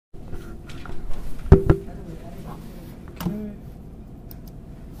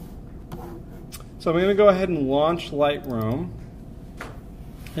So I'm going to go ahead and launch Lightroom.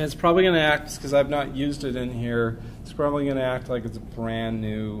 And it's probably going to act, because I've not used it in here, it's probably going to act like it's a brand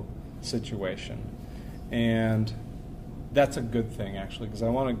new situation. And that's a good thing, actually, because I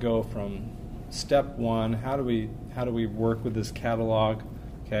want to go from step one, how do we work with this catalog?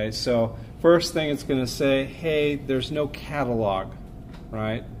 Okay, so first thing it's going to say, hey, there's no catalog,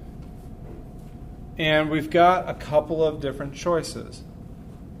 right? And we've got a couple of different choices.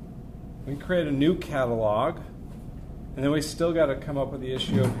 We can create a new catalog, and then we still got to come up with the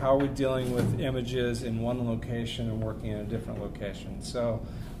issue of how are we dealing with images in one location and working in a different location. So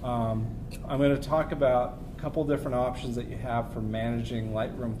I'm going to talk about a couple different options that you have for managing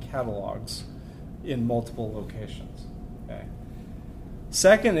Lightroom catalogs in multiple locations. Okay.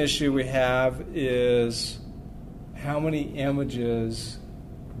 Second issue we have is how many images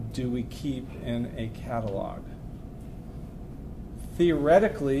do we keep in a catalog?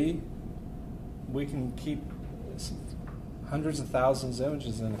 Theoretically, we can keep hundreds of thousands of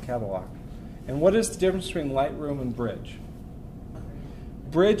images in a catalog. And what is the difference between Lightroom and Bridge?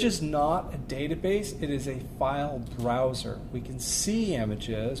 Bridge is not a database, it is a file browser. We can see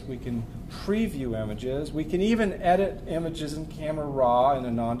images, we can preview images, we can even edit images in Camera Raw in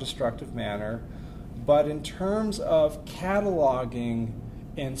a non-destructive manner, but in terms of cataloging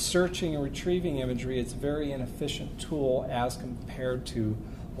and searching and retrieving imagery, it's a very inefficient tool as compared to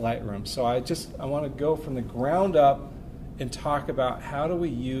Lightroom. So I want to go from the ground up and talk about how do we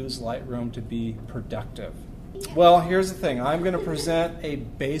use Lightroom to be productive. Well, here's the thing. I'm going to present a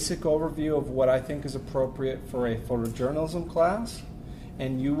basic overview of what I think is appropriate for a photojournalism class,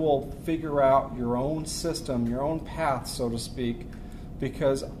 and you will figure out your own system, your own path, so to speak,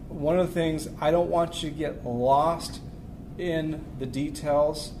 because one of the things, I don't want you to get lost in the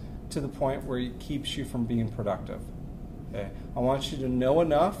details to the point where it keeps you from being productive. Okay? I want you to know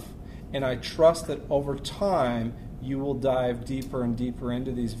enough, and I trust that over time you will dive deeper and deeper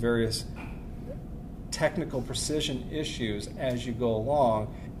into these various technical precision issues as you go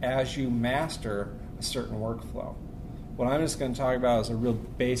along, as you master a certain workflow. What I'm just going to talk about is a real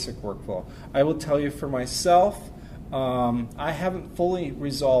basic workflow. I will tell you for myself, I haven't fully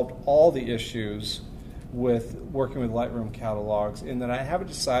resolved all the issues with working with Lightroom catalogs, in that I haven't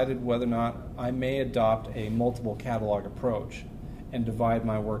decided whether or not I may adopt a multiple catalog approach and divide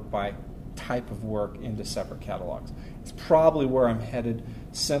my work by type of work into separate catalogs. It's probably where I'm headed,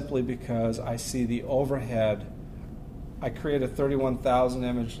 simply because I see the overhead. I create a 31,000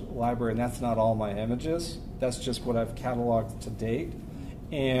 image library, and that's not all my images. That's just what I've cataloged to date,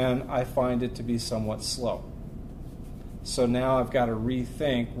 and I find it to be somewhat slow. So now I've got to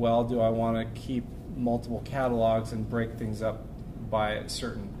rethink, well, do I want to keep multiple catalogs and break things up by a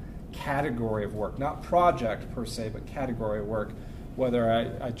certain category of work, not project per se, but category of work, whether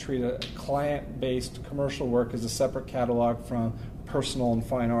I treat a client-based commercial work as a separate catalog from personal and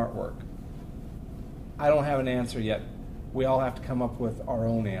fine artwork. I don't have an answer yet. We all have to come up with our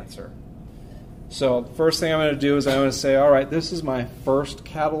own answer. So first thing I'm going to do is I'm going to say, all right, this is my first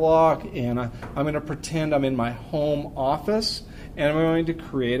catalog, and I'm going to pretend I'm in my home office, and I'm going to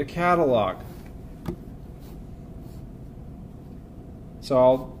create a catalog. So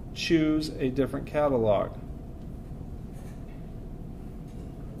I'll choose a different catalog.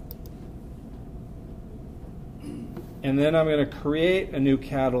 And then I'm going to create a new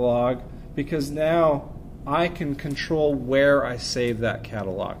catalog, because now I can control where I save that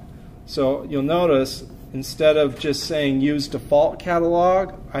catalog. So you'll notice, instead of just saying use default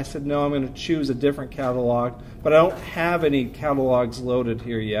catalog, I said no, I'm going to choose a different catalog, but I don't have any catalogs loaded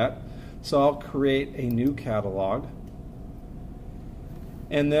here yet. So I'll create a new catalog.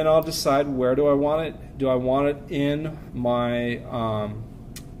 And then I'll decide, where do I want it? Do I want it in my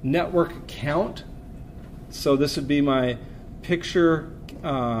network account? So this would be my picture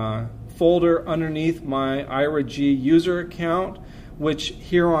folder underneath my IRA-G user account, which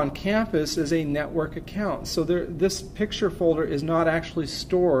here on campus is a network account. So this picture folder is not actually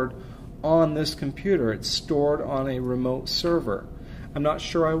stored on this computer. It's stored on a remote server. I'm not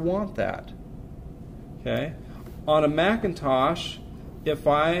sure I want that. Okay. On a Macintosh, if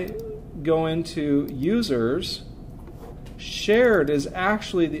I go into users, shared is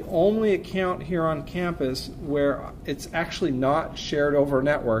actually the only account here on campus where it's actually not shared over a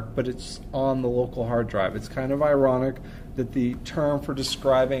network, but it's on the local hard drive. It's kind of ironic that the term for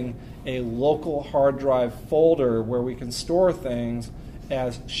describing a local hard drive folder where we can store things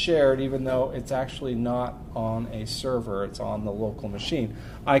as shared, even though it's actually not on a server, it's on the local machine.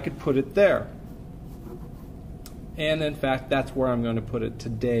 I could put it there. And in fact, that's where I'm going to put it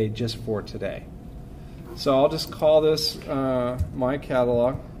today, just for today. So I'll just call this my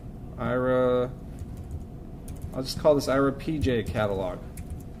catalog, IRA I'll just call this Ira PJ catalog.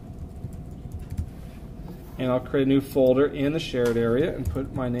 And I'll create a new folder in the shared area and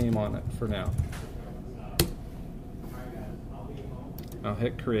put my name on it for now. I'll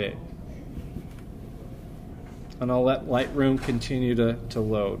hit create. And I'll let Lightroom continue to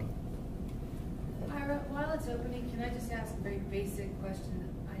load. Ira, while it's opening, can I just ask a very basic question?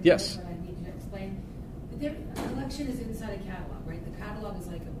 Yes. What I need you to explain. The collection is inside a catalog, right? The catalog is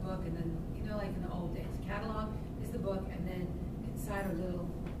like a book, and then, you know, like in the old days, catalog is the book, and then inside are little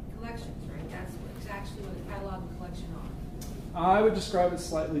collections, right? That's actually what a catalog and collection are. I would describe it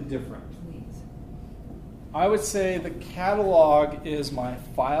slightly different. Please. I would say the catalog is my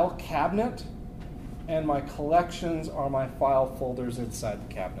file cabinet, and my collections are my file folders inside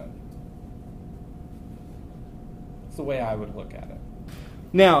the cabinet. That's the way I would look at it.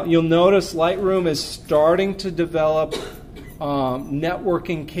 Now, you'll notice Lightroom is starting to develop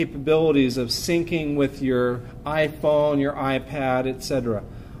networking capabilities of syncing with your iPhone, your iPad, etc.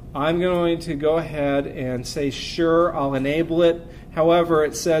 I'm going to go ahead and say, sure, I'll enable it. However,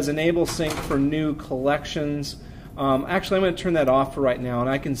 it says enable sync for new collections. Actually, I'm going to turn that off for right now, and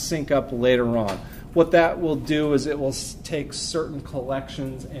I can sync up later on. What that will do is it will take certain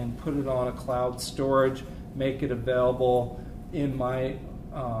collections and put it on a cloud storage, make it available in my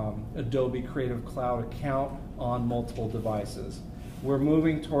Adobe Creative Cloud account on multiple devices. We're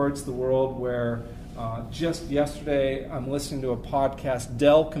moving towards the world where just yesterday I'm listening to a podcast.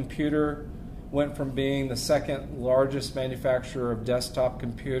 Dell Computer went from being the second largest manufacturer of desktop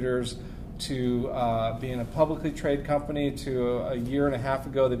computers to being a publicly traded company to a year and a half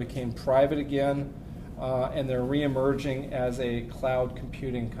ago they became private again, and they're reemerging as a cloud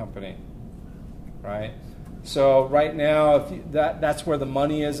computing company, right? So right now, that's where the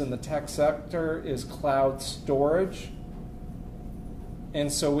money is in the tech sector, is cloud storage.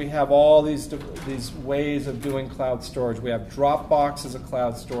 And so we have all these ways of doing cloud storage. We have Dropbox as a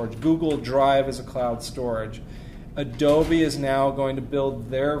cloud storage, Google Drive as a cloud storage. Adobe is now going to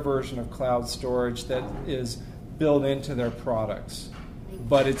build their version of cloud storage that is built into their products.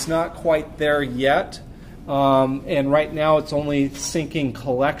 But it's not quite there yet. And right now it's only syncing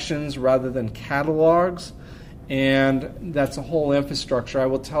collections rather than catalogs. And that's a whole infrastructure. I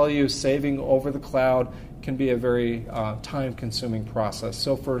will tell you, saving over the cloud can be a very time-consuming process.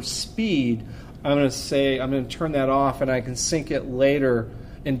 So for speed, I'm going to turn that off, and I can sync it later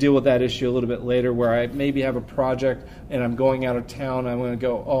and deal with that issue a little bit later, where I maybe have a project and I'm going out of town. I'm going to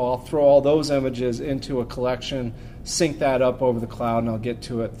go, I'll throw all those images into a collection, sync that up over the cloud, and I'll get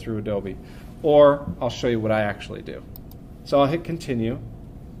to it through Adobe. Or I'll show you what I actually do. So I'll hit continue.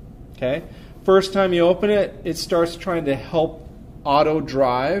 Okay. First time you open it, it starts trying to help auto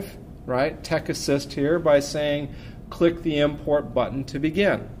drive, right? Tech assist here by saying click the import button to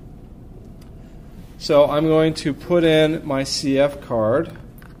begin. So I'm going to put in my CF card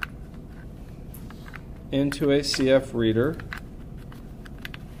into a CF reader,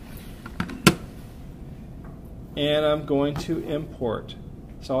 and I'm going to import.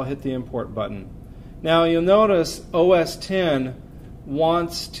 So I'll hit the import button. Now you'll notice OS X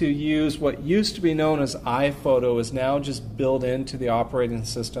wants to use what used to be known as iPhoto is now just built into the operating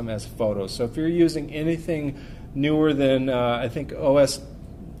system as Photos. So if you're using anything newer than I think OS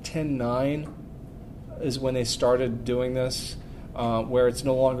X.9 is when they started doing this, where it's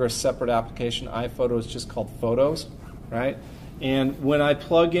no longer a separate application. iPhoto is just called Photos, right? And when I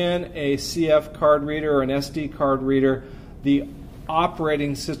plug in a CF card reader or an SD card reader, the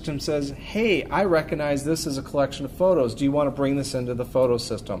operating system says, hey, I recognize this as a collection of photos. Do you want to bring this into the photo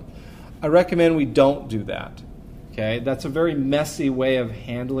system? I recommend we don't do that. Okay, that's a very messy way of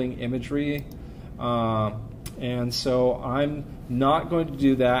handling imagery. And so I'm not going to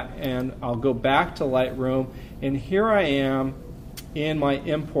do that, and I'll go back to Lightroom, and here I am in my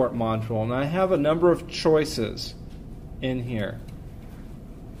import module, and I have a number of choices in here.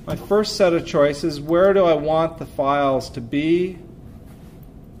 My first set of choices, where do I want the files to be?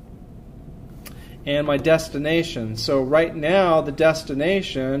 And my destination. So right now the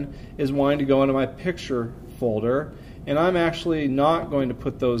destination is wanting to go into my picture folder, and I'm actually not going to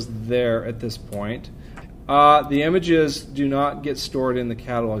put those there at this point. The images do not get stored in the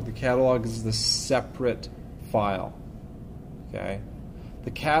catalog. The catalog is the separate file. Okay,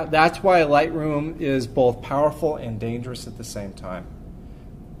 that's why Lightroom is both powerful and dangerous at the same time.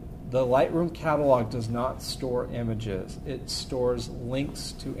 The Lightroom catalog does not store images. It stores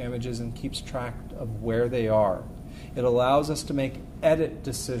links to images and keeps track of where they are. It allows us to make edit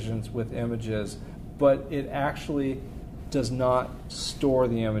decisions with images, but it actually does not store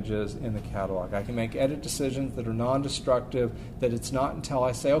the images in the catalog. I can make edit decisions that are non-destructive, that it's not until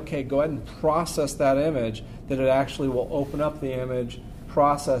I say, okay, go ahead and process that image, that it actually will open up the image,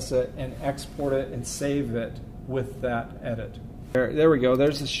 process it, and export it and save it with that edit. There we go,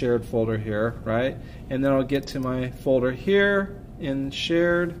 there's the shared folder here, right? And then I'll get to my folder here in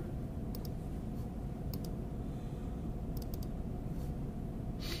shared.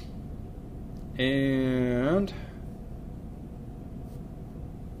 And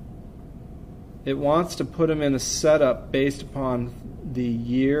it wants to put them in a setup based upon the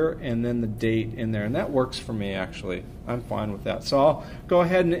year and then the date in there, and that works for me actually. I'm fine with that. So I'll go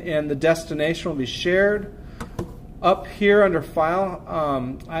ahead and the destination will be shared. Up here under File,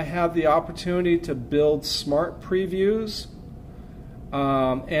 I have the opportunity to build smart previews,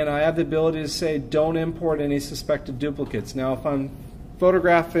 and I have the ability to say don't import any suspected duplicates. Now if I'm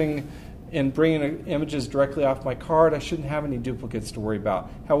photographing and bringing images directly off my card, I shouldn't have any duplicates to worry about.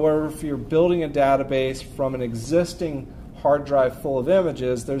 However, if you're building a database from an existing hard drive full of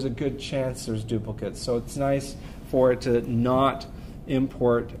images, there's a good chance there's duplicates. So it's nice for it to not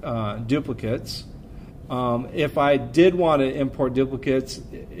import duplicates. If I did want to import duplicates,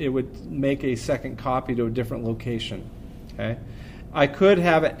 it would make a second copy to a different location. Okay? I could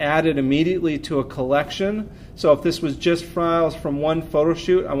have it added immediately to a collection. So if this was just files from one photo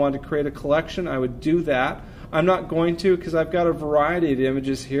shoot, I wanted to create a collection, I would do that. I'm not going to because I've got a variety of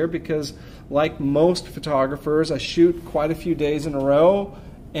images here because like most photographers, I shoot quite a few days in a row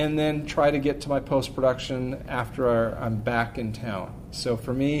and then try to get to my post-production after I'm back in town. So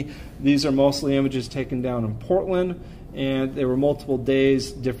for me, these are mostly images taken down in Portland, and they were multiple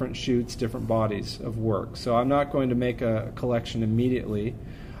days, different shoots, different bodies of work. So I'm not going to make a collection immediately.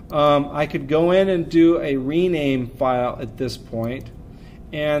 I could go in and do a rename file at this point,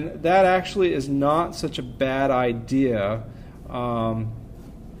 and that actually is not such a bad idea. And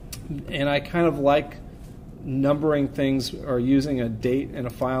I kind of like numbering things or using a date and a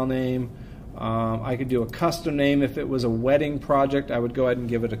file name. I could do a custom name. If it was a wedding project, I would go ahead and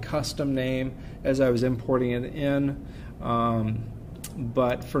give it a custom name as I was importing it in.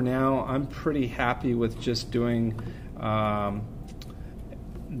 But for now, I'm pretty happy with just doing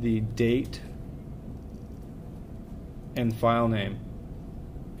the date and file name,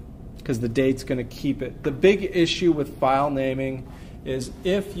 because the date's going to keep it. The big issue with file naming is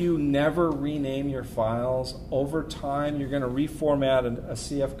if you never rename your files, over time you're going to reformat a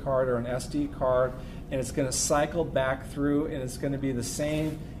CF card or an SD card, and it's going to cycle back through, and it's going to be the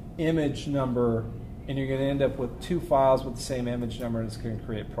same image number, and you're going to end up with two files with the same image number, and it's going to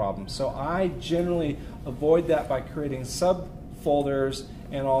create problems. So I generally avoid that by creating subfolders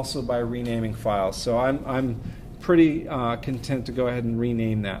and also by renaming files. So I'm pretty content to go ahead and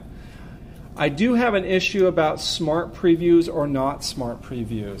rename that. I do have an issue about smart previews or not smart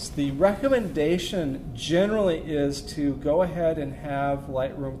previews. The recommendation generally is to go ahead and have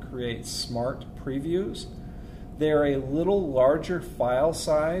Lightroom create smart previews. They're a little larger file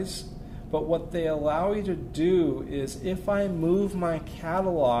size, but what they allow you to do is if I move my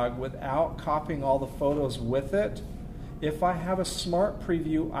catalog without copying all the photos with it, if I have a smart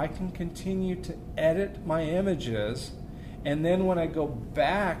preview, I can continue to edit my images, and then when I go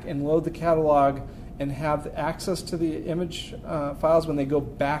back and load the catalog and have access to the image files when they go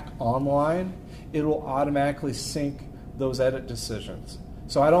back online, it will automatically sync those edit decisions.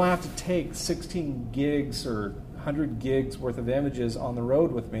 So I don't have to take 16 gigs or 100 gigs worth of images on the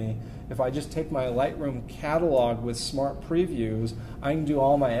road with me. If I just take my Lightroom catalog with smart previews, I can do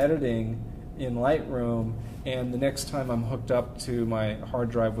all my editing in Lightroom, and the next time I'm hooked up to my hard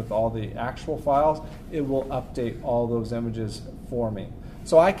drive with all the actual files, it will update all those images for me.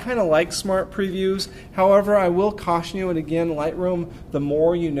 So I kind of like smart previews. However, I will caution you, and again, Lightroom, the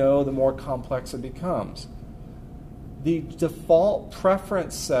more you know, the more complex it becomes. The default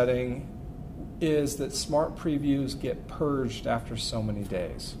preference setting is that smart previews get purged after so many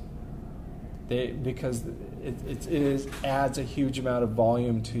days. Because it adds a huge amount of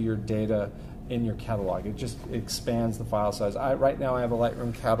volume to your data in your catalog. It just expands the file size. Right now I have a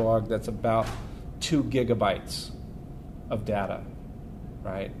Lightroom catalog that's about 2 gigabytes of data,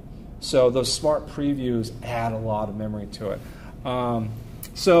 right? So those smart previews add a lot of memory to it.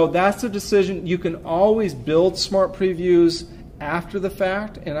 So that's the decision. You can always build smart previews after the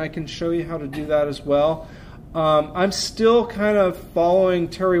fact, and I can show you how to do that as well. I'm still kind of following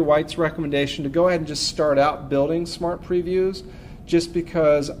Terry White's recommendation to go ahead and just start out building smart previews, just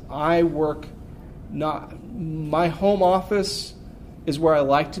because I work my home office is where I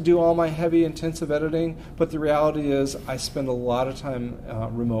like to do all my heavy intensive editing, but the reality is I spend a lot of time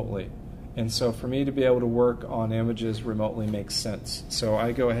remotely. And so for me to be able to work on images remotely makes sense. So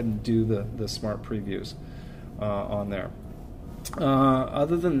I go ahead and do the smart previews on there.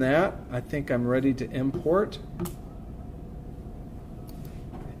 Other than that, I think I'm ready to import.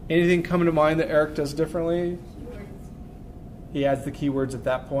 Anything coming to mind that Eric does differently? Keywords. He adds the keywords at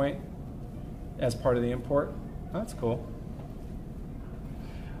that point as part of the import. That's cool.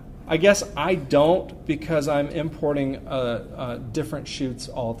 I guess I don't, because I'm importing different shoots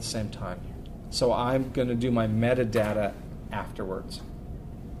all at the same time. So I'm going to do my metadata afterwards.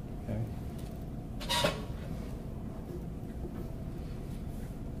 Okay.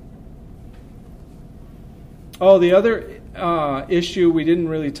 Oh, the other issue we didn't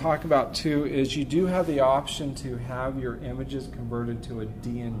really talk about too is you do have the option to have your images converted to a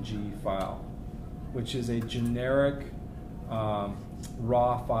DNG file, which is a generic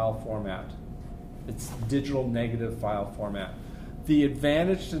raw file format. It's digital negative file format. The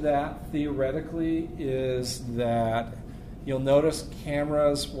advantage to that theoretically is that you'll notice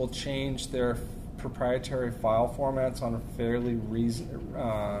cameras will change their proprietary file formats on a fairly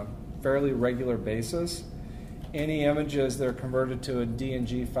regular basis. Any images that are converted to a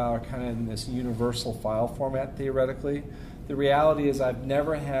DNG file are kind of in this universal file format theoretically. The reality is I've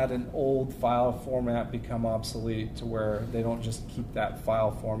never had an old file format become obsolete to where they don't just keep that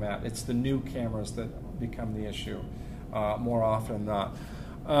file format. It's the new cameras that become the issue more often than not.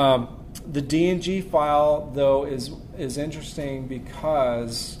 The DNG file, though, is interesting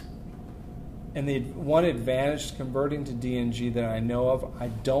because, and the one advantage to converting to DNG that I know of, I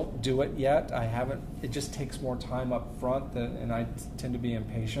don't do it yet. I haven't. It just takes more time up front, and I tend to be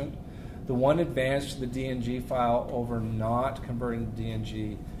impatient. The one advantage to the DNG file over not converting to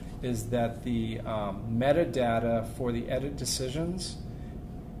DNG is that the metadata for the edit decisions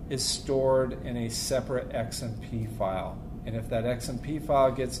is stored in a separate XMP file. And if that XMP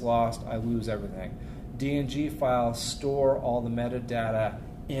file gets lost, I lose everything. DNG files store all the metadata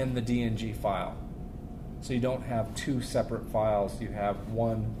in the DNG file. So you don't have two separate files, you have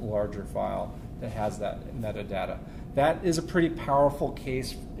one larger file that has that metadata. That is a pretty powerful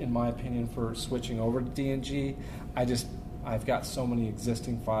case, in my opinion, for switching over to DNG. I've got so many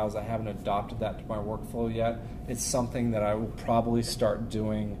existing files, I haven't adopted that to my workflow yet. It's something that I will probably start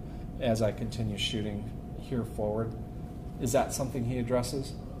doing as I continue shooting here forward. Is that something he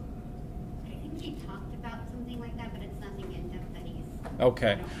addresses? I think he talked about something like that, but it's nothing in depth that he's...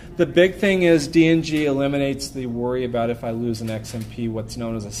 Okay. The big thing is DNG eliminates the worry about if I lose an XMP, what's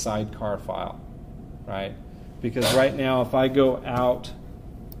known as a sidecar file, right? Because right now, if I go out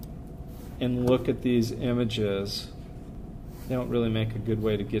and look at these images, they don't really make a good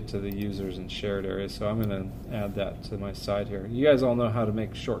way to get to the users and shared areas, so I'm going to add that to my side here. You guys all know how to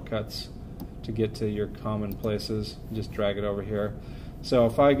make shortcuts to get to your common places. Just drag it over here. So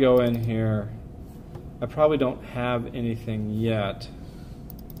if I go in here, I probably don't have anything yet.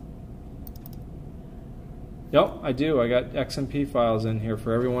 Nope, I do. I got XMP files in here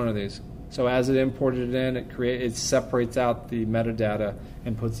for every one of these. So as it imported it in, it separates out the metadata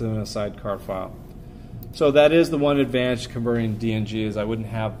and puts it in a sidecar file. So that is the one advantage to converting DNG, is I wouldn't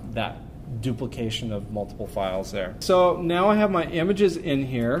have that duplication of multiple files there. So now I have my images in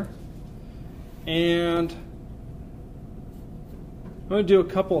here, and I'm going to do a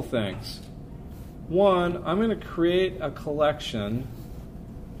couple of things. One, I'm going to create a collection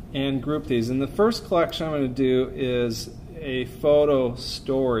and group these. And the first collection I'm going to do is a photo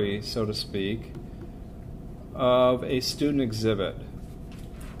story, so to speak, of a student exhibit.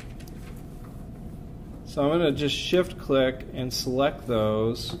 So I'm going to just shift click and select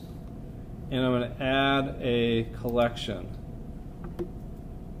those, and I'm going to add a collection.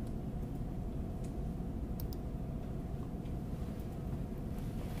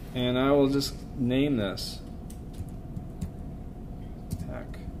 And I will just name this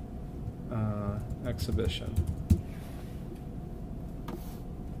exhibition.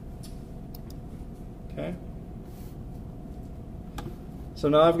 Okay. So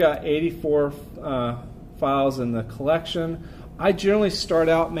now I've got 84 files in the collection. I generally start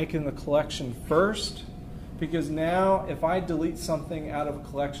out making the collection first, because now if I delete something out of a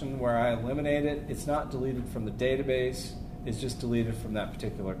collection where I eliminate it, it's not deleted from the database, it's just deleted from that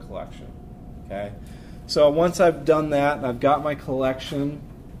particular collection. Okay. So once I've done that and I've got my collection,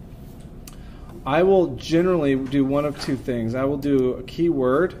 I will generally do one of two things. I will do a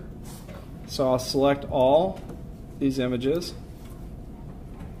keyword. So I'll select all these images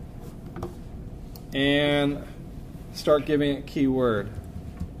and start giving it keyword.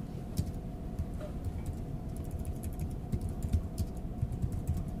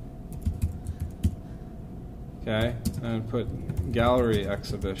 Okay, and put gallery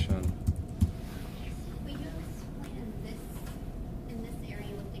exhibition.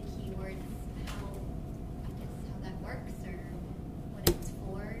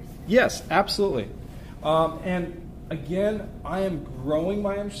 Yes, absolutely. And again, I am growing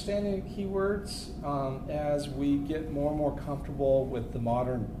my understanding of keywords as we get more and more comfortable with the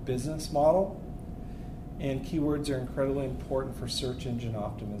modern business model. And keywords are incredibly important for search engine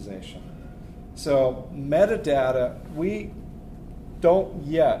optimization. So metadata, we don't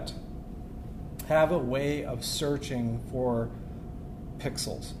yet have a way of searching for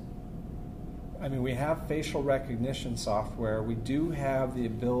pixels. I mean, we have facial recognition software. We do have the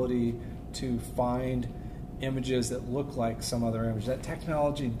ability to find images that look like some other image. That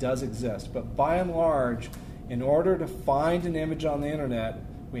technology does exist. But by and large, in order to find an image on the internet,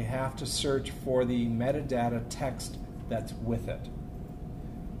 we have to search for the metadata text that's with it.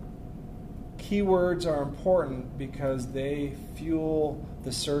 Keywords are important because they fuel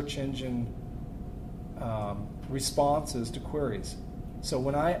the search engine responses to queries. So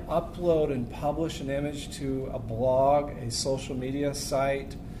when I upload and publish an image to a blog, a social media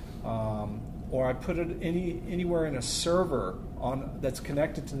site, or I put it anywhere in a server that's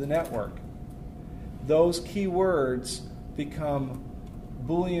connected to the network, those keywords become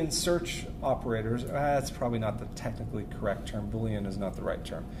Boolean search operators. That's probably not the technically correct term. Boolean is not the right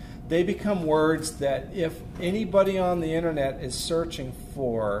term. They become words that if anybody on the internet is searching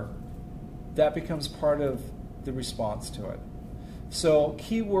for, that becomes part of the response to it. So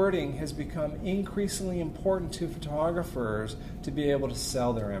keywording has become increasingly important to photographers to be able to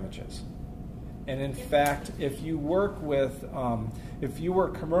sell their images. And in fact, if you work with, if you were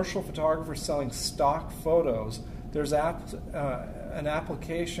a commercial photographer selling stock photos, there's an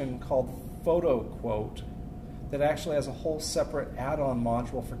application called Photo Quote that actually has a whole separate add-on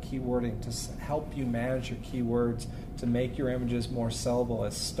module for keywording to help you manage your keywords to make your images more sellable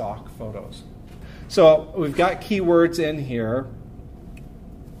as stock photos. So we've got keywords in here.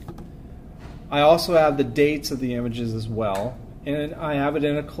 I also have the dates of the images as well, and I have it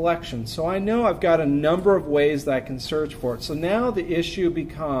in a collection. So I know I've got a number of ways that I can search for it. So now the issue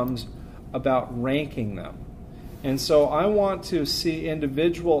becomes about ranking them. And so I want to see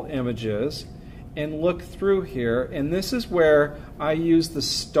individual images and look through here, and this is where I use the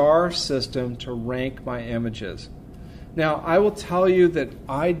star system to rank my images. Now I will tell you that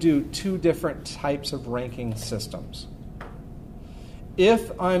I do two different types of ranking systems.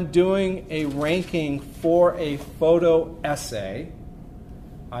 If I'm doing a ranking for a photo essay,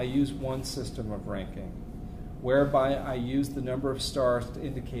 I use one system of ranking, whereby I use the number of stars to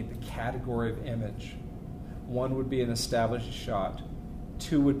indicate the category of image. One would be an established shot,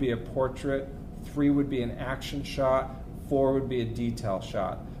 2 would be a portrait, 3 would be an action shot, 4 would be a detail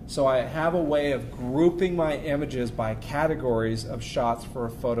shot. So I have a way of grouping my images by categories of shots for a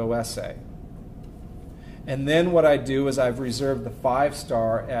photo essay. And then what I do is I've reserved the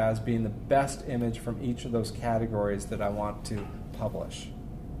 5-star as being the best image from each of those categories that I want to publish.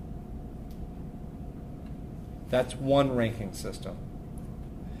 That's one ranking system.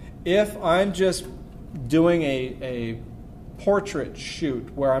 If I'm just doing a portrait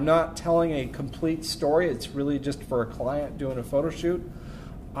shoot where I'm not telling a complete story, it's really just for a client doing a photo shoot,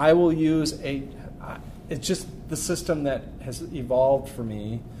 I will use it's just the system that has evolved for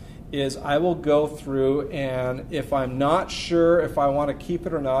me, is I will go through, and if I'm not sure if I want to keep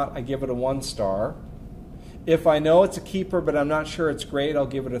it or not, I give it a 1-star. If I know it's a keeper but I'm not sure it's great, I'll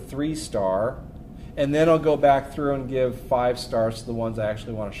give it a 3-star. And then I'll go back through and give 5 stars to the ones I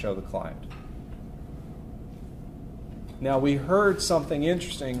actually want to show the client. Now we heard something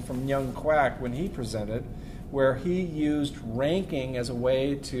interesting from Young Quack when he presented, where he used ranking as a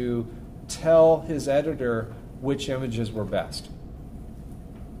way to tell his editor which images were best.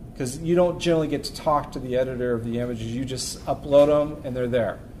 Because you don't generally get to talk to the editor of the images, you just upload them and they're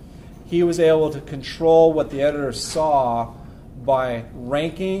there. He was able to control what the editor saw by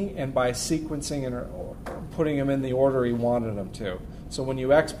ranking and by sequencing and putting them in the order he wanted them to. So when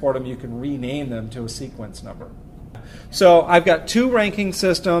you export them, you can rename them to a sequence number. So I've got 2 ranking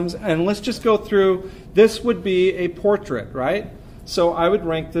systems, and let's just go through. This would be a portrait, right? So I would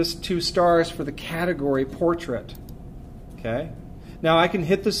rank this 2 stars for the category portrait. Okay. Now I can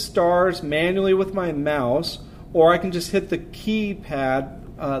hit the stars manually with my mouse, or I can just hit the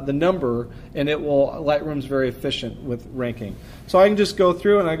keypad, the number, and it will. Lightroom's very efficient with ranking. So I can just go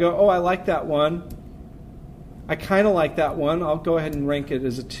through and I go, oh, I like that one. I kind of like that one. I'll go ahead and rank it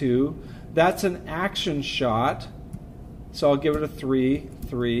as a 2. That's an action shot, so I'll give it a 3,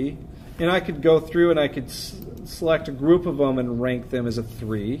 3. And I could go through and I could select a group of them and rank them as a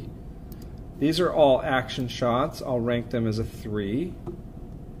 3. These are all action shots. I'll rank them as a 3.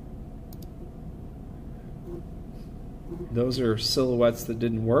 Those are silhouettes that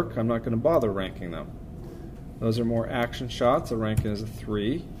didn't work. I'm not going to bother ranking them. Those are more action shots. I'll rank it as a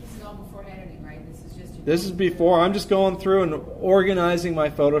 3. This is all before editing, right? This is just. This is before. I'm just going through and organizing my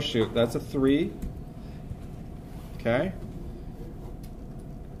photo shoot. That's a 3. Okay.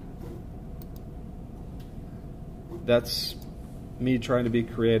 That's me trying to be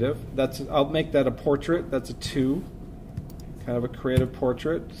creative. I'll make that a portrait. That's a 2. Kind of a creative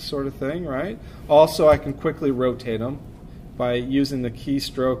portrait sort of thing, right? Also, I can quickly rotate them by using the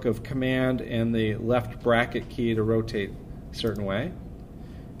keystroke of Command and the left bracket key to rotate a certain way.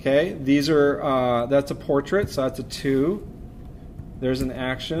 Okay, these are that's a portrait, so that's a 2. There's an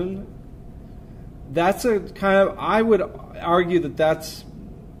action. That's a kind of, I would argue that that's,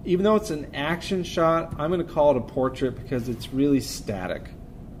 even though it's an action shot, I'm going to call it a portrait because it's really static.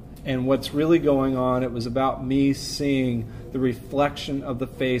 And what's really going on, it was about me seeing the reflection of the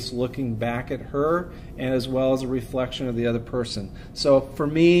face looking back at her, and as well as a reflection of the other person. So for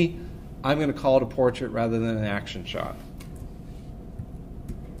me, I'm going to call it a portrait rather than an action shot.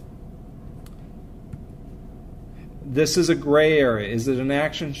 This is a gray area. Is it an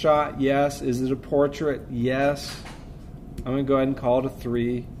action shot? Yes. Is it a portrait? Yes. I'm going to go ahead and call it a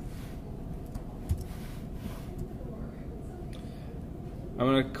 3. I'm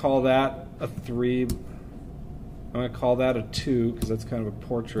going to call that a 3. I'm going to call that a 2 because that's kind of a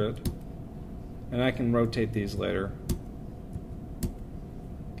portrait. And I can rotate these later.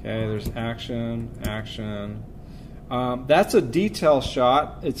 Okay, there's action, action. That's a detail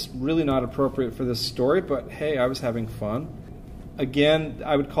shot. It's really not appropriate for this story, but hey, I was having fun. Again,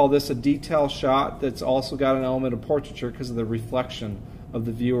 I would call this a detail shot that's also got an element of portraiture because of the reflection of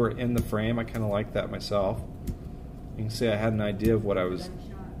the viewer in the frame. I kind of like that myself. You can see I had an idea of what I was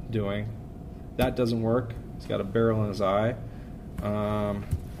doing. That doesn't work. He's got a barrel in his eye.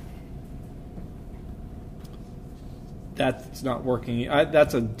 That's not working.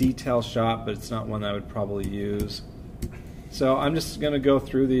 That's a detail shot, but it's not one I would probably use. So I'm just going to go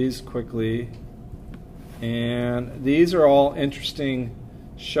through these quickly. And these are all interesting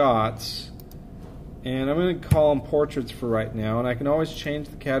shots. And I'm going to call them portraits for right now. And I can always change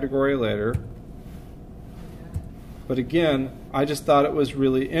the category later. But again, I just thought it was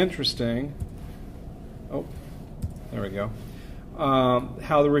really interesting. Oh, there we go.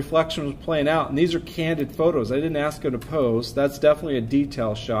 How the reflection was playing out. And these are candid photos. I didn't ask him to pose. That's definitely a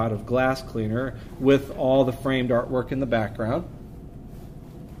detail shot of glass cleaner with all the framed artwork in the background.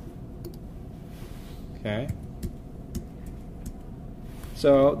 Okay.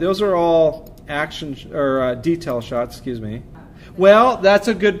 So those are all action or detail shots, excuse me. Well, that's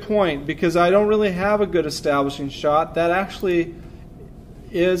a good point because I don't really have a good establishing shot. That actually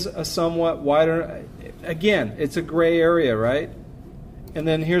is a somewhat wider, again, it's a gray area, right? And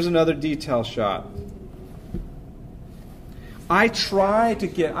then here's another detail shot. I try to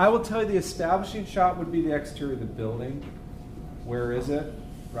get, I will tell you the establishing shot would be the exterior of the building. Where is it?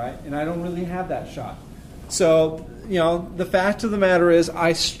 Right? And I don't really have that shot. So, you know, the fact of the matter is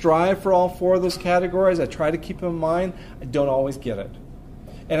I strive for all 4 of those categories. I try to keep them in mind. I don't always get it.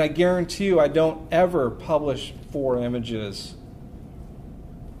 And I guarantee you I don't ever publish 4 images.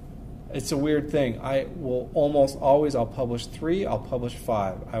 It's a weird thing. I will almost always, I'll publish 3, I'll publish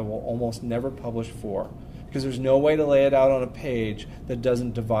 5. I will almost never publish 4 because there's no way to lay it out on a page that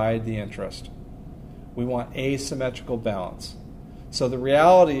doesn't divide the interest. We want asymmetrical balance. So the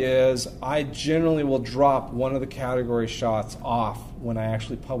reality is I generally will drop one of the category shots off when I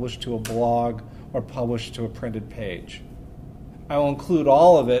actually publish to a blog or publish to a printed page. I will include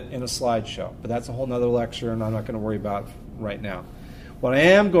all of it in a slideshow, but that's a whole nother lecture and I'm not going to worry about right now. What I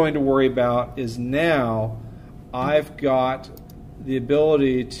am going to worry about is now I've got the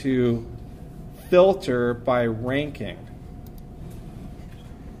ability to filter by ranking.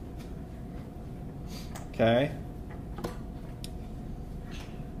 Okay?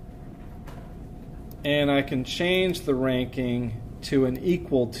 And I can change the ranking to an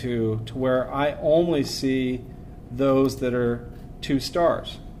equal to where I only see those that are 2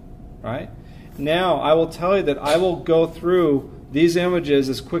 stars, right? Now I will tell you that I will go through these images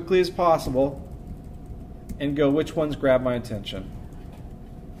as quickly as possible and go which ones grab my attention.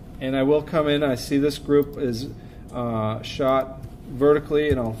 And I will come in, I see this group is shot vertically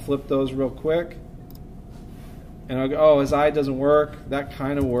and I'll flip those real quick. And I'll go, oh, his eye doesn't work, that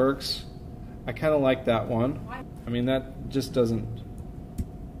kind of works. I kind of like that one. I mean, that just doesn't,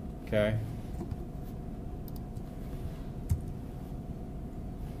 okay.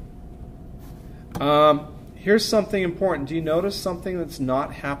 Here's something important. Do you notice something that's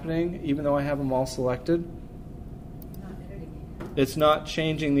not happening even though I have them all selected? It's not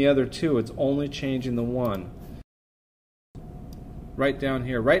changing the other 2. It's only changing the 1. Right down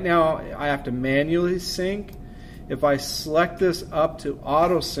here. Right now I have to manually sync if I select this up to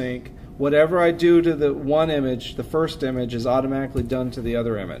auto sync, whatever I do to the one image, the first image, is automatically done to the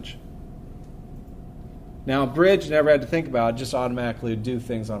other image. Now, Bridge never had to think about it, just automatically do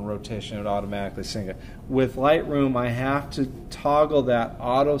things on rotation. It would automatically sync it. With Lightroom, I have to toggle that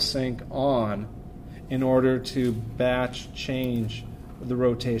auto sync on in order to batch change the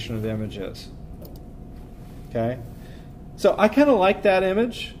rotation of the images. Okay? So I kind of like that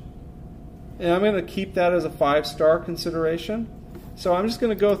image, and I'm going to keep that as a 5-star consideration. So I'm just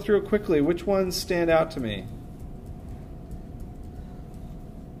going to go through it quickly. Which ones stand out to me?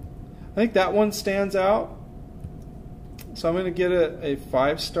 I think that one stands out. So I'm going to get a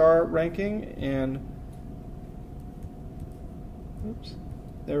 5-star ranking, and oops,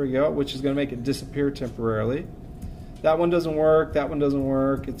 there we go, which is going to make it disappear temporarily. That one doesn't work. That one doesn't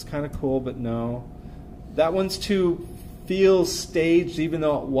work. It's kind of cool, but no. That one's too feels staged, even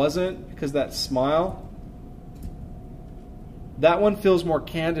though it wasn't, because that smile. That one feels more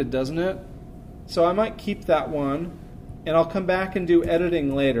candid, doesn't it? So I might keep that one, and I'll come back and do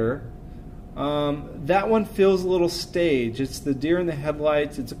editing later. That one feels a little staged. It's the deer in the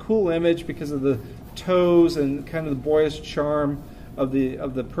headlights. It's a cool image because of the toes and kind of the boyish charm of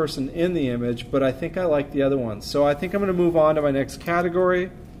the person in the image, but I think I like the other ones. So I think I'm going to move on to my next category,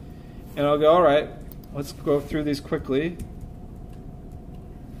 and I'll go, all right, let's go through these quickly.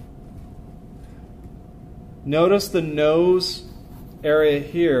 Notice the nose area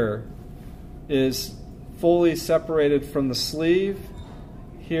here is fully separated from the sleeve.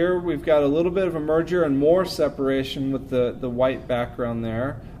 Here we've got a little bit of a merger and more separation with the white background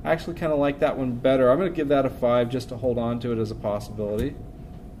there. I actually kind of like that one better. I'm going to give that a 5 just to hold on to it as a possibility.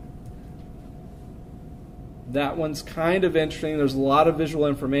 That one's kind of interesting. There's a lot of visual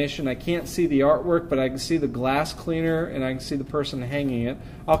information. I can't see the artwork, but I can see the glass cleaner and I can see the person hanging it.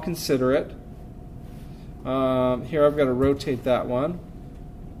 I'll consider it. Here I've got to rotate that one.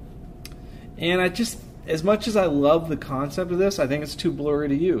 And I just, as much as I love the concept of this, I think it's too blurry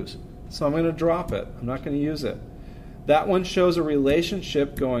to use. So I'm going to drop it. I'm not going to use it. That one shows a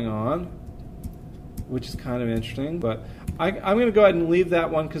relationship going on, which is kind of interesting. But I'm going to go ahead and leave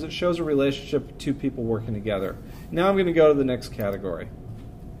that one because it shows a relationship of two people working together. Now I'm going to go to the next category.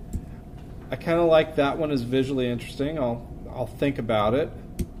 I kind of like that one as visually interesting. I'll think about it.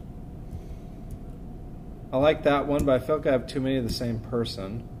 I like that one, but I feel like I have too many of the same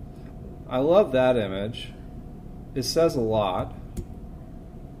person. I love that image. It says a lot.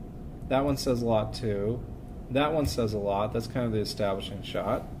 That one says a lot too. That one says a lot. That's kind of the establishing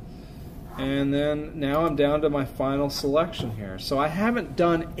shot. And then now I'm down to my final selection here. So I haven't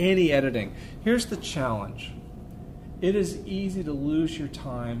done any editing. Here's the challenge. It is easy to lose your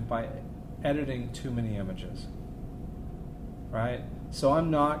time by editing too many images. Right? So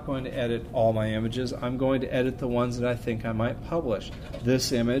I'm not going to edit all my images. I'm going to edit the ones that I think I might publish.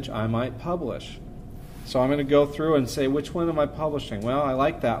 This image I might publish. So I'm going to go through and say, which one am I publishing? Well, I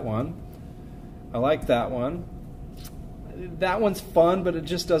like that one. I like that one. That one's fun, but it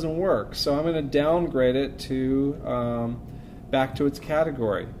just doesn't work. So I'm going to downgrade it to back to its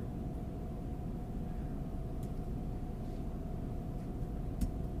category.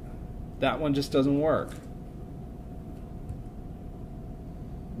 That one just doesn't work.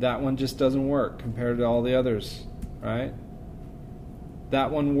 That one just doesn't work compared to all the others, right?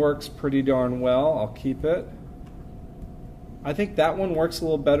 That one works pretty darn well. I'll keep it. I think that one works a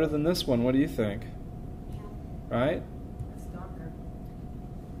little better than this one. What do you think? Yeah. Right? It's darker.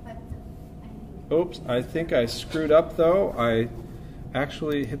 But Oops, I think I screwed up though. I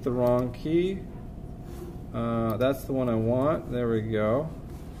actually hit the wrong key. That's the one I want. There we go.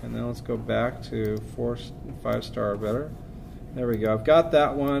 And then let's go back to 5-star or better. There we go. I've got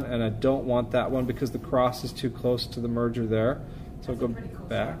that one, and I don't want that one because the cross is too close to the merger there. So I'll go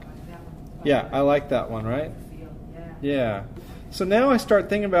back. Yeah, I like that one, right? Yeah. So now I start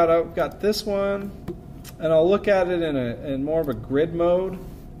thinking about, I've got this one, and I'll look at it in more of a grid mode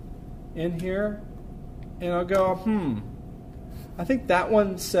in here, and I'll go, I think that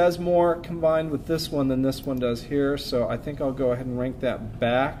one says more combined with this one than this one does here, so I think I'll go ahead and rank that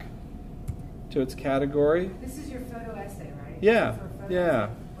back to its category. This is your photo essay, right? Yeah, yeah.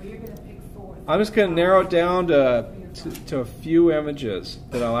 Well, you're going to pick 4. I'm just going to narrow it down to a few images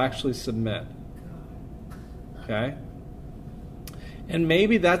that I'll actually submit. Okay? And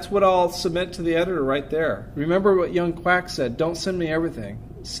maybe that's what I'll submit to the editor right there. Remember what Young Quack said, don't send me everything.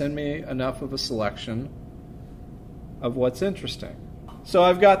 Send me enough of a selection of what's interesting. So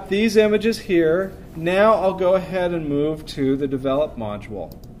I've got these images here. Now I'll go ahead and move to the develop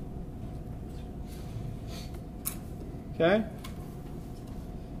module. Okay?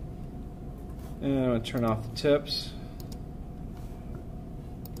 And I'm going to turn off the tips.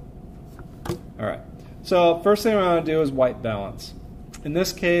 All right. So first thing I'm going to do is white balance. In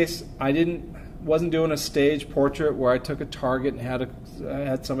this case, I wasn't doing a stage portrait where I took a target and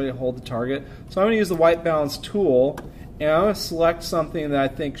had somebody hold the target. So I'm going to use the white balance tool, and I'm going to select something that I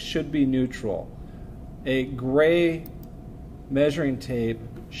think should be neutral. A gray measuring tape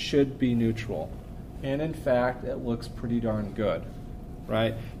should be neutral. And in fact, it looks pretty darn good.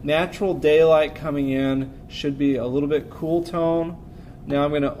 Right? Natural daylight coming in should be a little bit cool tone. Now I'm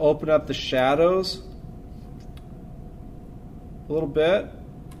going to open up the shadows a little bit.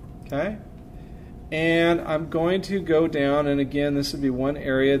 Okay? And I'm going to go down, and again, this would be one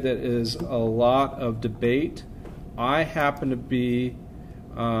area that is a lot of debate. I happen to be,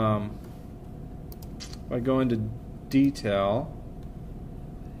 if I go into detail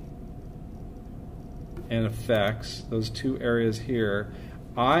and effects, those two areas here,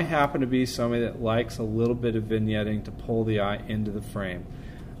 I happen to be somebody that likes a little bit of vignetting to pull the eye into the frame.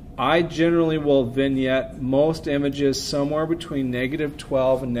 I generally will vignette most images somewhere between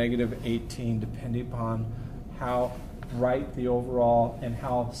 -12 and -18, depending upon how bright the overall and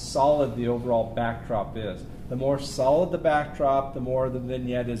how solid the overall backdrop is. The more solid the backdrop, the more the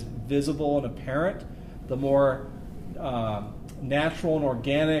vignette is visible and apparent. The more natural and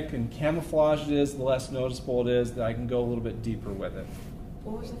organic and camouflaged it is, the less noticeable it is, that I can go a little bit deeper with it.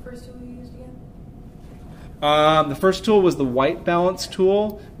 What was the first tool you used again? The first tool was the white balance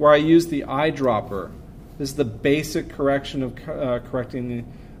tool, where I used the eyedropper. This is the basic correction of correcting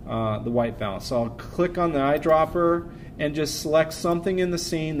the white balance. So I'll click on the eyedropper and just select something in the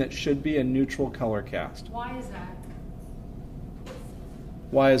scene that should be a neutral color cast. Why is that?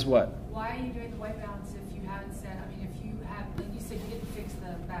 Why is what? Why are you doing the white balance if you haven't said, I mean, if you have, like you said, you didn't fix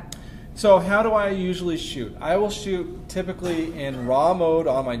the background? So how do I usually shoot? I will shoot typically in RAW mode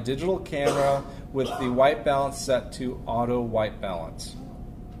on my digital camera with the white balance set to auto white balance.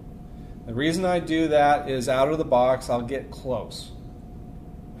 The reason I do that is out of the box I'll get close.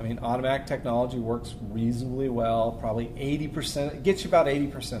 I mean, automatic technology works reasonably well, probably 80%, it gets you about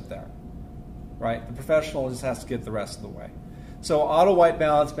 80% there, right? The professional just has to get the rest of the way. So auto white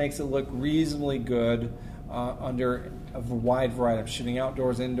balance makes it look reasonably good under a wide variety. I'm shooting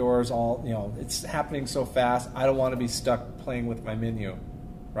outdoors, indoors, all, you know, it's happening so fast, I don't want to be stuck playing with my menu,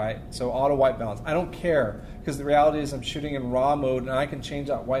 right? So auto white balance. I don't care, because the reality is I'm shooting in RAW mode and I can change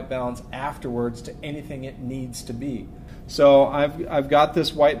that white balance afterwards to anything it needs to be. So I've got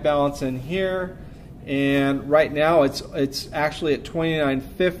this white balance in here, and right now it's actually at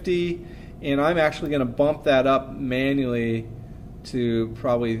 2950, and I'm actually going to bump that up manually to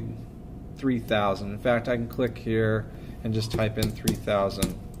probably 3000. In fact, I can click here and just type in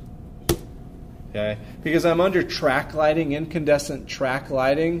 3000. Okay, because I'm under track lighting, incandescent track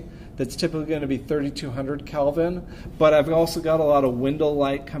lighting, that's typically going to be 3200 Kelvin, but I've also got a lot of window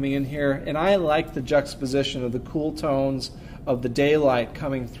light coming in here, and I like the juxtaposition of the cool tones of the daylight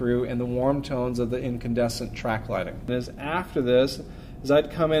coming through and the warm tones of the incandescent track lighting. And as after this, is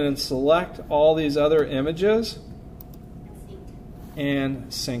I'd come in and select all these other images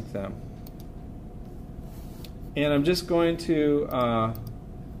and sync them. And I'm just going to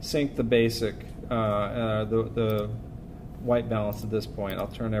sync the basic, the white balance at this point. I'll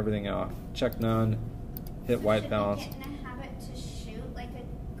turn everything off. Check none, hit white balance. Should we get in a habit to shoot like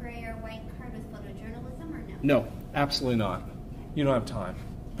a gray or white card with photojournalism or no? No, absolutely not. You don't have time.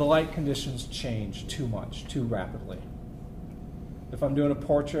 The light conditions change too much, too rapidly. If I'm doing a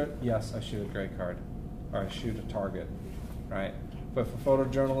portrait, yes, I shoot a gray card, or I shoot a target, right? But for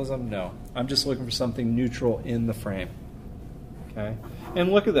photojournalism, no. I'm just looking for something neutral in the frame. Okay?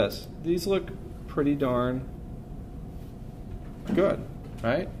 And look at this. These look pretty darn good,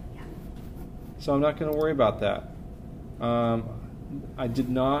 right? Yeah. So I'm not going to worry about that. I did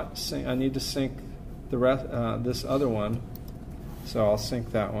not sync. I need to sync the rest, this other one, so I'll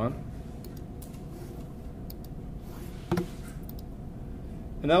sync that one.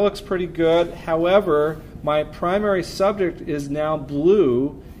 And that looks pretty good. However, my primary subject is now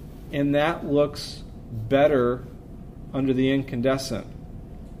blue, and that looks better under the incandescent.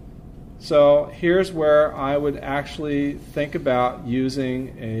 So here's where I would actually think about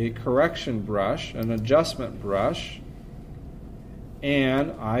using a correction brush, an adjustment brush,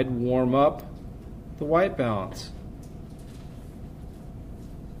 and I'd warm up the white balance.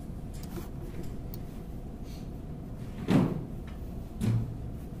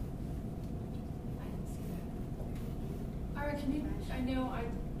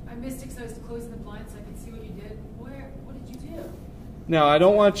 I missed it because I was closing the blinds so I could see what you did. What did you do? Now, I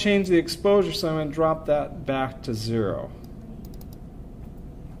don't want to change the exposure, so I'm going to drop that back to 0.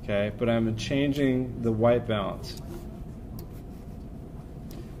 Okay, but I'm changing the white balance.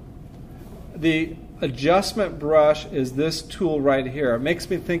 The adjustment brush is this tool right here. It makes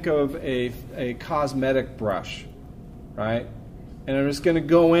me think of a cosmetic brush, right? And I'm just going to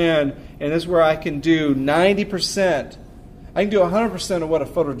go in, and this is where I can do 90%. I can do 100% of what a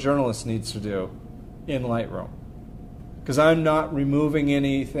photojournalist needs to do in Lightroom. Because I'm not removing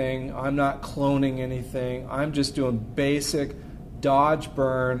anything, I'm not cloning anything, I'm just doing basic dodge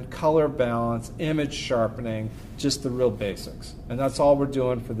burn, color balance, image sharpening, just the real basics. And that's all we're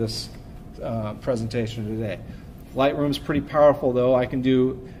doing for this presentation today. Lightroom's pretty powerful though. I can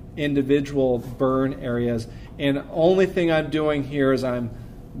do individual burn areas, and the only thing I'm doing here is I'm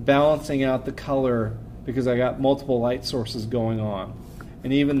balancing out the color because I got multiple light sources going on.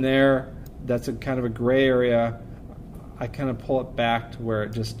 And even there, that's a kind of a gray area. I kind of pull it back to where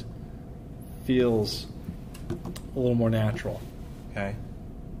it just feels a little more natural. Okay.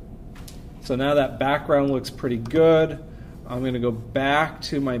 So now that background looks pretty good. I'm going to go back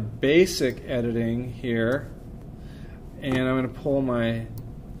to my basic editing here, and I'm going to pull my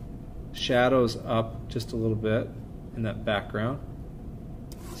shadows up just a little bit in that background.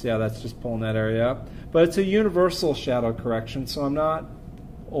 See how that's just pulling that area up? But it's a universal shadow correction, so I'm not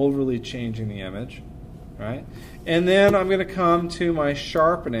overly changing the image. Right? And then I'm going to come to my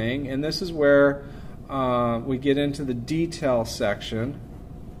sharpening, and this is where we get into the detail section.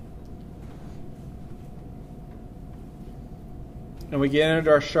 And we get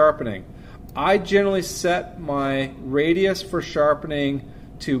into our sharpening. I generally set my radius for sharpening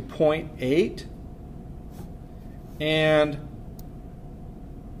to 0.8, and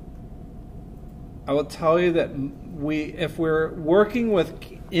I will tell you that if we're working with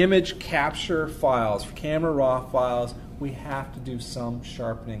image capture files, camera raw files, we have to do some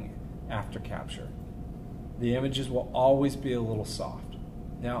sharpening after capture. The images will always be a little soft.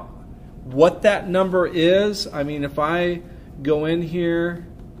 Now, what that number is, I mean, if I go in here,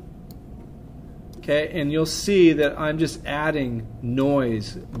 okay, and you'll see that I'm just adding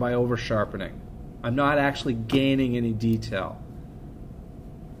noise by over sharpening. I'm not actually gaining any detail.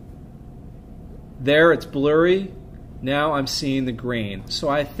 There it's blurry. Now I'm seeing the grain. So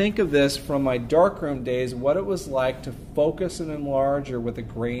I think of this from my darkroom days, what it was like to focus an enlarger with a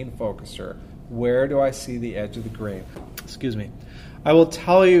grain focuser. Where do I see the edge of the grain? Excuse me. I will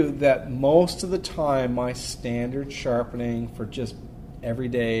tell you that most of the time my standard sharpening for just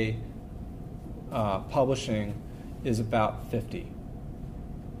everyday publishing is about 50.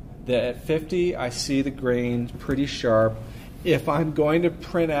 At 50 I see the grain pretty sharp. If I'm going to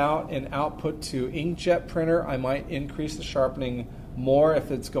print out and output to inkjet printer, I might increase the sharpening more if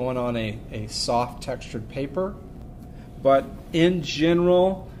it's going on a soft textured paper. But in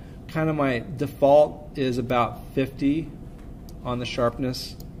general, kind of my default is about 50 on the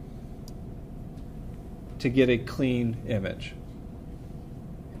sharpness to get a clean image.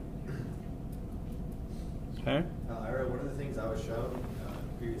 Okay? Ira, one of the things I was shown in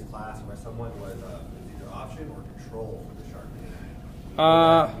a previous class by someone was either option or control for the sharpening.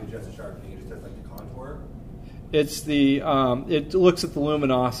 You adjust the sharpening, it just does like the contour. It's the it looks at the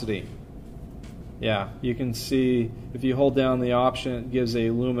luminosity. Yeah, you can see if you hold down the option, it gives a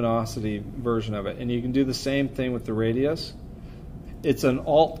luminosity version of it, and you can do the same thing with the radius. It's an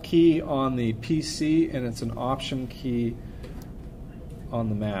Alt key on the PC, and it's an Option key on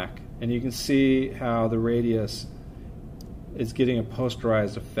the Mac, and you can see how the radius is getting a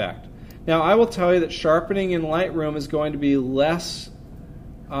posterized effect. Now, I will tell you that sharpening in Lightroom is going to be less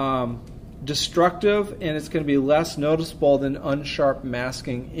destructive, and it's going to be less noticeable than unsharp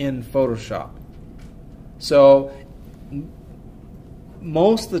masking in Photoshop. So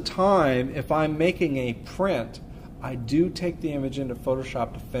most of the time, if I'm making a print, I do take the image into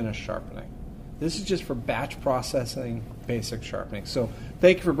Photoshop to finish sharpening. This is just for batch processing, basic sharpening. So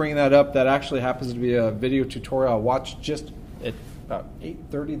thank you for bringing that up. That actually happens to be a video tutorial I watched just at about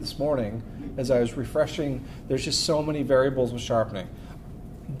 8:30 this morning as I was refreshing. There's just so many variables with sharpening.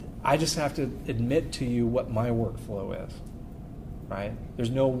 I just have to admit to you what my workflow is, right? There's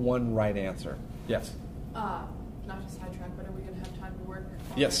no one right answer. Yes? Not to sidetrack, but are we going to have time to work?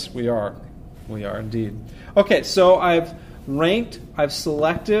 Yes, we are. We are indeed. Okay, so I've ranked, I've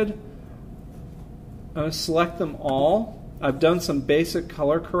selected, I'm going to select them all. I've done some basic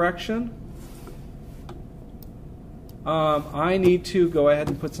color correction. I need to go ahead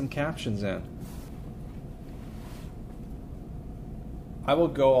and put some captions in. I will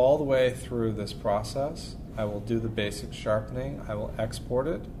go all the way through this process. I will do the basic sharpening. I will export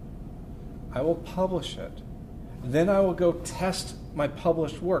it. I will publish it. Then I will go test my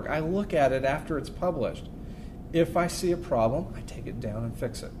published work. I look at it after it's published. If I see a problem, I take it down and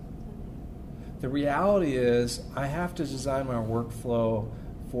fix it. The reality is I have to design my workflow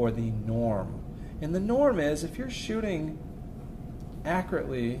for the norm. And the norm is if you're shooting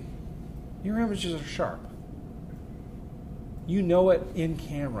accurately, your images are sharp. You know it in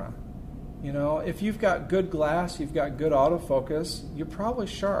camera. You know, if you've got good glass, you've got good autofocus, you're probably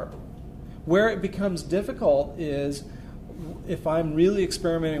sharp. Where it becomes difficult is if I'm really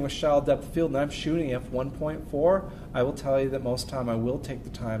experimenting with shallow depth of field and I'm shooting f1.4, I will tell you that most of the time I will take the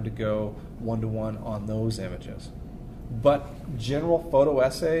time to go 1-to-1 on those images. But general photo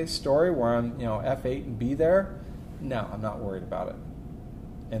essay story where I'm, f8 and B there, no, I'm not worried about it.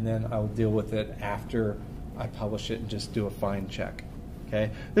 And then I'll deal with it after I publish it and just do a fine check.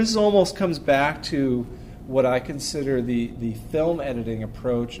 Okay? This almost comes back to what I consider the film editing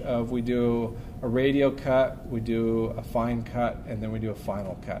approach of we do a radio cut, we do a fine cut, and then we do a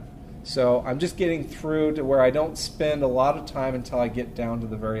final cut. So I'm just getting through to where I don't spend a lot of time until I get down to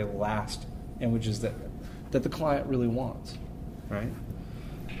the very last images that the client really wants, right?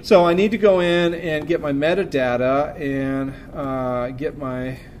 So I need to go in and get my metadata and get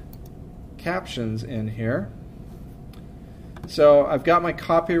my captions in here. So I've got my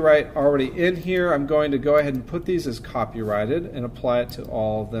copyright already in here. I'm going to go ahead and put these as copyrighted and apply it to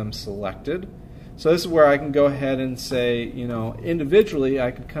all of them selected. So this is where I can go ahead and say, individually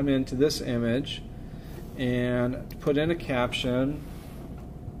I can come into this image and put in a caption,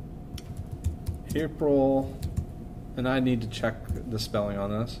 April, and I need to check the spelling on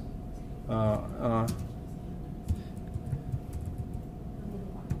this.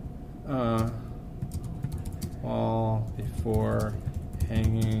 All before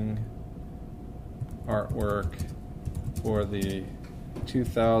hanging artwork for the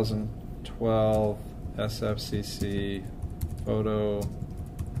 2012 SFCC Photo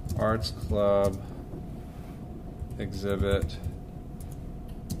Arts Club exhibit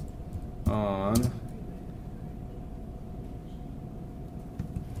on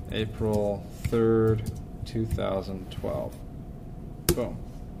April 3rd, 2012. Boom.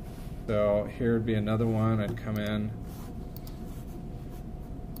 So here would be another one. I'd come in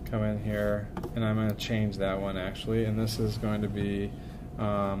here, and I'm going to change that one actually, and this is going to be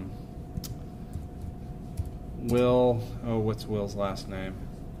Will. Oh, what's Will's last name?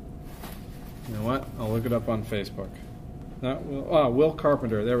 You know what? I'll look it up on Facebook. Not Will. Oh, Will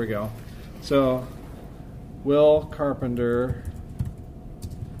Carpenter. There we go. So Will Carpenter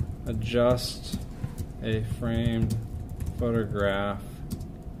adjust a framed photograph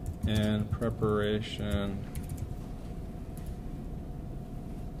in preparation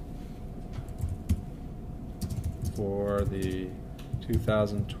for the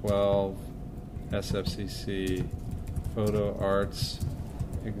 2012 SFCC Photo Arts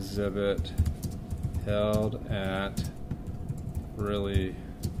exhibit held at Really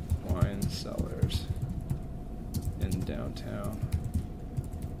Wine Cellars in downtown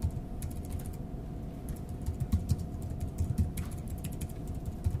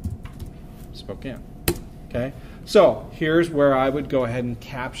Spokane. Okay, so here's where I would go ahead and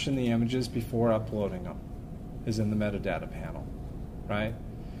caption the images before uploading them, is in the metadata panel, right?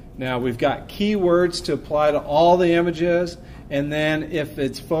 Now we've got keywords to apply to all the images, and then if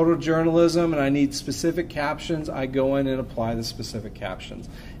it's photojournalism and I need specific captions, I go in and apply the specific captions.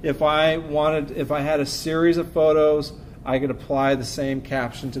 If I had a series of photos, I could apply the same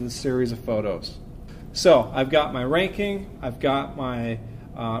caption to the series of photos. So I've got my ranking, I've got my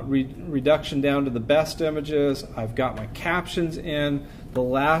reduction down to the best images, I've got my captions in. The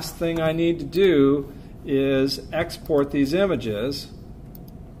last thing I need to do is export these images,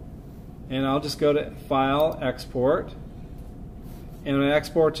 and I'll just go to File, Export, and I'm going to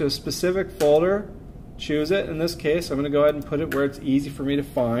export to a specific folder, choose it. In this case, I'm going to go ahead and put it where it's easy for me to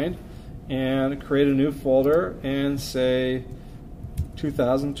find, and create a new folder and say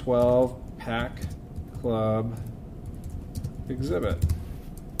 2012 Pack Club Exhibit.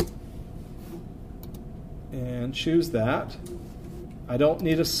 And choose that. I don't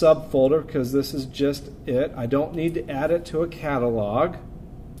need a subfolder because this is just it. I don't need to add it to a catalog.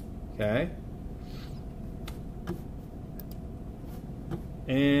 Okay.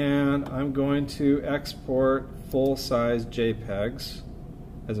 And I'm going to export full-size JPEGs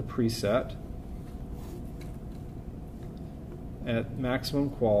as a preset at maximum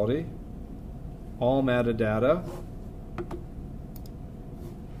quality, all metadata,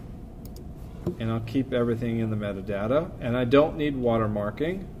 and I'll keep everything in the metadata, and I don't need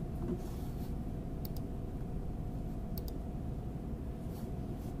watermarking.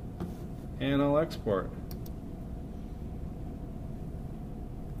 And I'll export.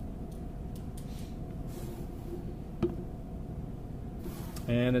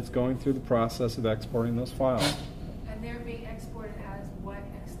 And it's going through the process of exporting those files. And they're being exported as what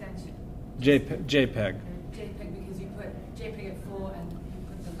extension? JPEG. JPEG, because you put JPEG at full and you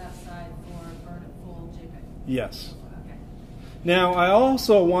put the left side for burn at full JPEG. Yes. Okay. Now, I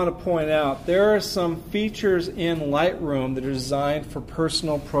also want to point out there are some features in Lightroom that are designed for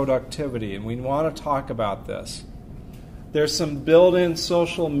personal productivity, and we want to talk about this. There's some built-in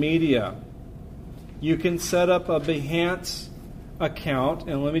social media. You can set up a Behance account,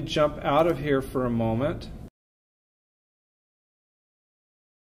 and let me jump out of here for a moment.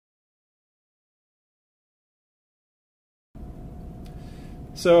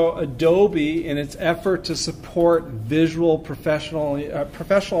 So Adobe, in its effort to support visual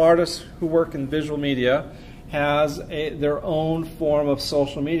professional artists who work in visual media, has their own form of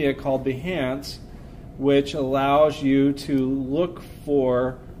social media called Behance, which allows you to look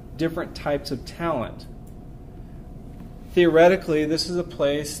for different types of talent. Theoretically, this is a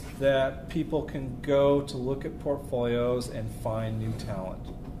place that people can go to look at portfolios and find new talent,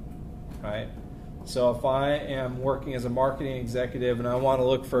 right? So if I am working as a marketing executive and I want to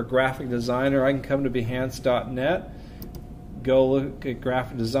look for a graphic designer, I can come to Behance.net, go look at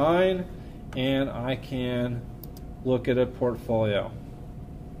graphic design, and I can look at a portfolio.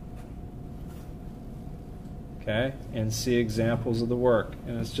 Okay, and see examples of the work.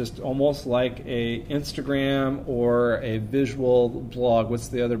 And it's just almost like a Instagram or a visual blog. What's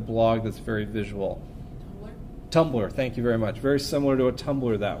the other blog that's very visual? Tumblr, thank you very much. Very similar to a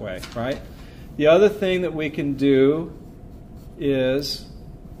Tumblr that way, right? The other thing that we can do is,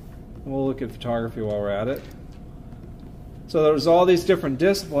 we'll look at photography while we're at it. So there's all these different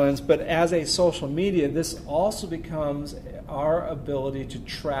disciplines, but as a social media, this also becomes our ability to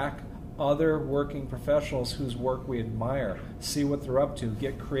track other working professionals whose work we admire, see what they're up to,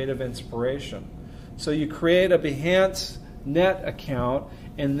 get creative inspiration. So you create a Behance Net account,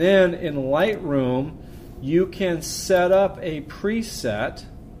 and then in Lightroom, you can set up a preset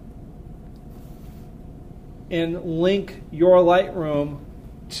and link your Lightroom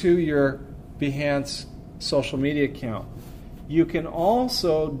to your Behance social media account. You can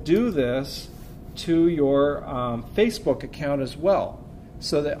also do this to your Facebook account as well,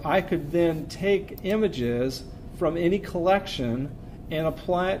 so that I could then take images from any collection and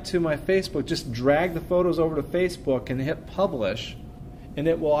apply it to my Facebook. Just drag the photos over to Facebook and hit publish, and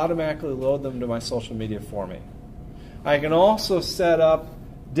it will automatically load them to my social media for me. I can also set up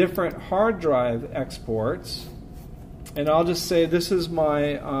different hard drive exports, and I'll just say this is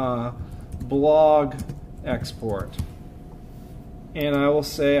my blog export. And I will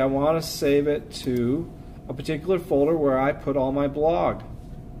say I want to save it to a particular folder where I put all my blog.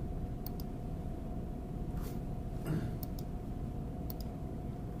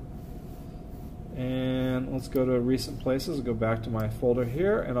 And let's go to recent places. Go back to my folder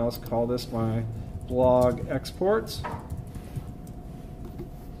here, and I'll call this my blog exports.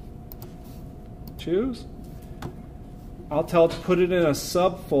 Choose. I'll tell it to put it in a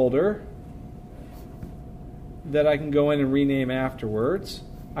subfolder that I can go in and rename afterwards.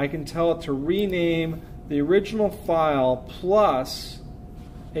 I can tell it to rename the original file plus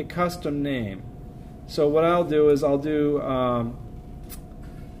a custom name. So what I'll do is I'll do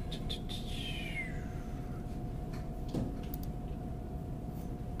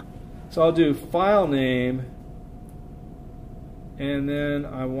so I'll do file name, and then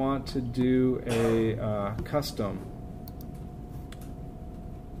I want to do a custom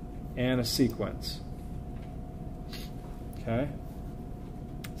and a sequence. Okay,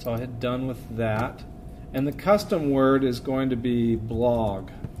 so I'll hit done with that, and the custom word is going to be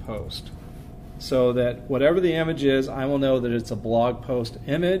blog post, so that whatever the image is, I will know that it's a blog post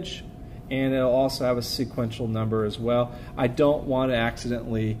image, and it'll also have a sequential number as well. I don't want to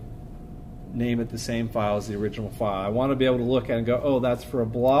accidentally name it the same file as the original file. I want to be able to look at it and go, oh, that's for a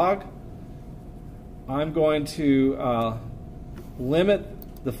blog. I'm going to limit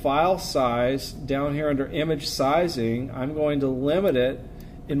the file size down here under image sizing. I'm going to limit it.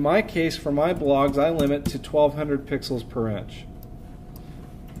 In my case, for my blogs, I limit to 1200 pixels per inch.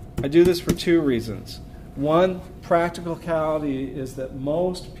 I do this for two reasons. One, practicality is that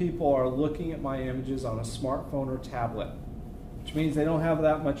most people are looking at my images on a smartphone or tablet, which means they don't have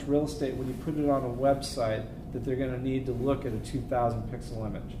that much real estate when you put it on a website that they're going to need to look at a 2000 pixel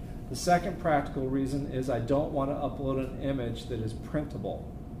image. The second practical reason is I don't want to upload an image that is printable.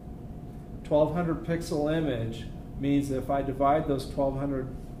 1200 pixel image means that if I divide those 1200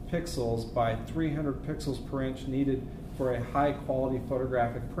 pixels by 300 pixels per inch needed for a high quality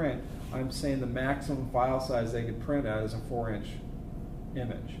photographic print, I'm saying the maximum file size they could print at is a 4-inch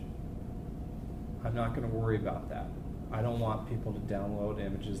image. I'm not going to worry about that. I don't want people to download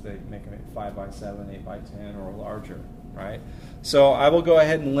images that make them 5 by 7, 8 by 10, or larger, right? So I will go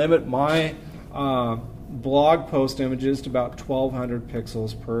ahead and limit my blog post images to about 1,200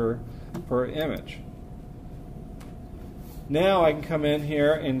 pixels per image. Now I can come in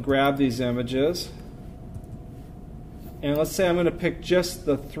here and grab these images. And let's say I'm going to pick just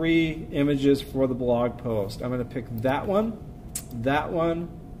the 3 images for the blog post. I'm going to pick that one,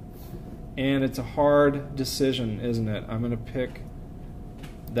 and it's a hard decision, isn't it? I'm going to pick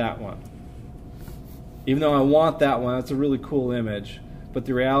that one. Even though I want that one, that's a really cool image, but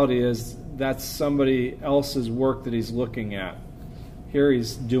the reality is that's somebody else's work that he's looking at. Here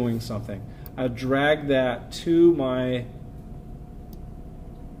he's doing something. I drag that to my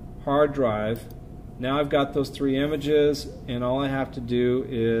hard drive. Now I've got those 3 images, and all I have to do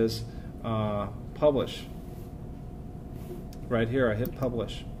is publish. Right here, I hit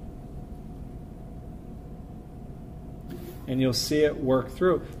publish. And you'll see it work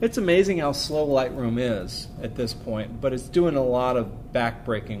through. It's amazing how slow Lightroom is at this point, but it's doing a lot of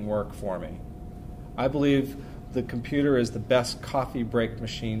back-breaking work for me. I believe the computer is the best coffee break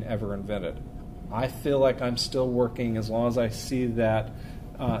machine ever invented. I feel like I'm still working as long as I see that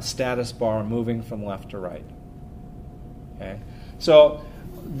status bar moving from left to right. Okay, so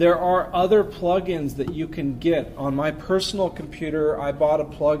there are other plugins that you can get. On my personal computer, I bought a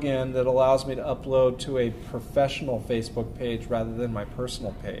plugin that allows me to upload to a professional Facebook page rather than my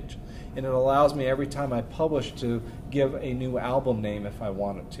personal page. And it allows me every time I publish to give a new album name if I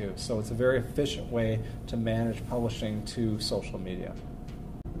wanted to. So it's a very efficient way to manage publishing to social media.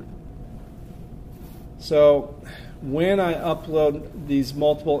 So when I upload these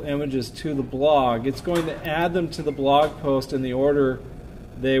multiple images to the blog, it's going to add them to the blog post in the order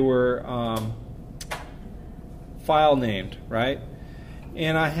they were file named, right?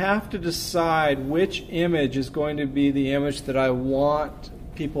 And I have to decide which image is going to be the image that I want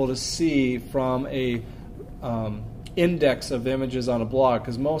people to see from a index of images on a blog,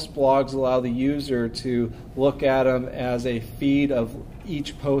 because most blogs allow the user to look at them as a feed of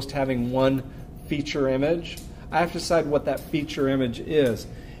each post having one feature image. I have to decide what that feature image is.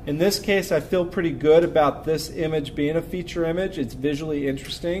 In this case, I feel pretty good about this image being a feature image. It's visually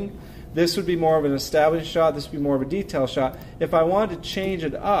interesting. This would be more of an establishing shot. This would be more of a detail shot. If I wanted to change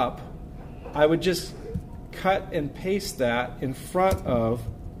it up, I would just cut and paste that in front of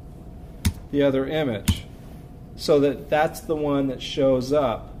the other image so that that's the one that shows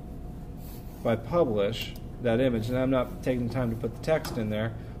up if I publish that image. And I'm not taking the time to put the text in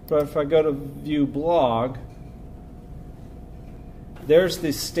there. But if I go to View Blog, there's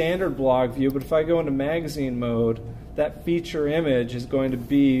the standard blog view, but if I go into magazine mode, that feature image is going to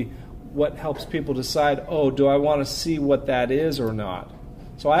be what helps people decide, oh, do I want to see what that is or not?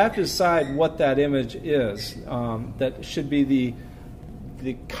 So I have to decide what that image is. That should be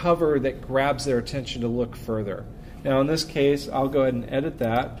the cover that grabs their attention to look further. Now in this case, I'll go ahead and edit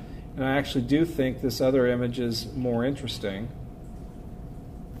that, and I actually do think this other image is more interesting.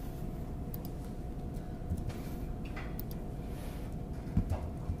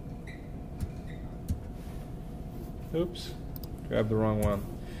 Oops, grabbed the wrong one.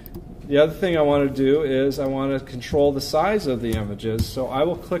 The other thing I want to do is I want to control the size of the images. So I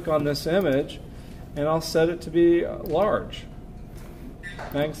will click on this image and I'll set it to be large.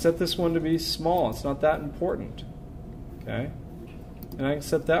 And I can set this one to be small. It's not that important. Okay? And I can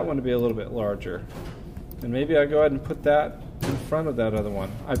set that one to be a little bit larger. And maybe I go ahead and put that in front of that other one.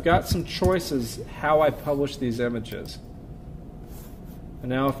 I've got some choices how I publish these images. And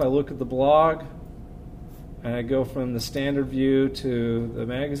now if I look at the blog, and I go from the standard view to the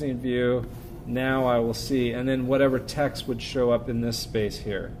magazine view, now I will see, and then whatever text would show up in this space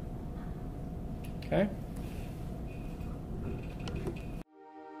here. Okay?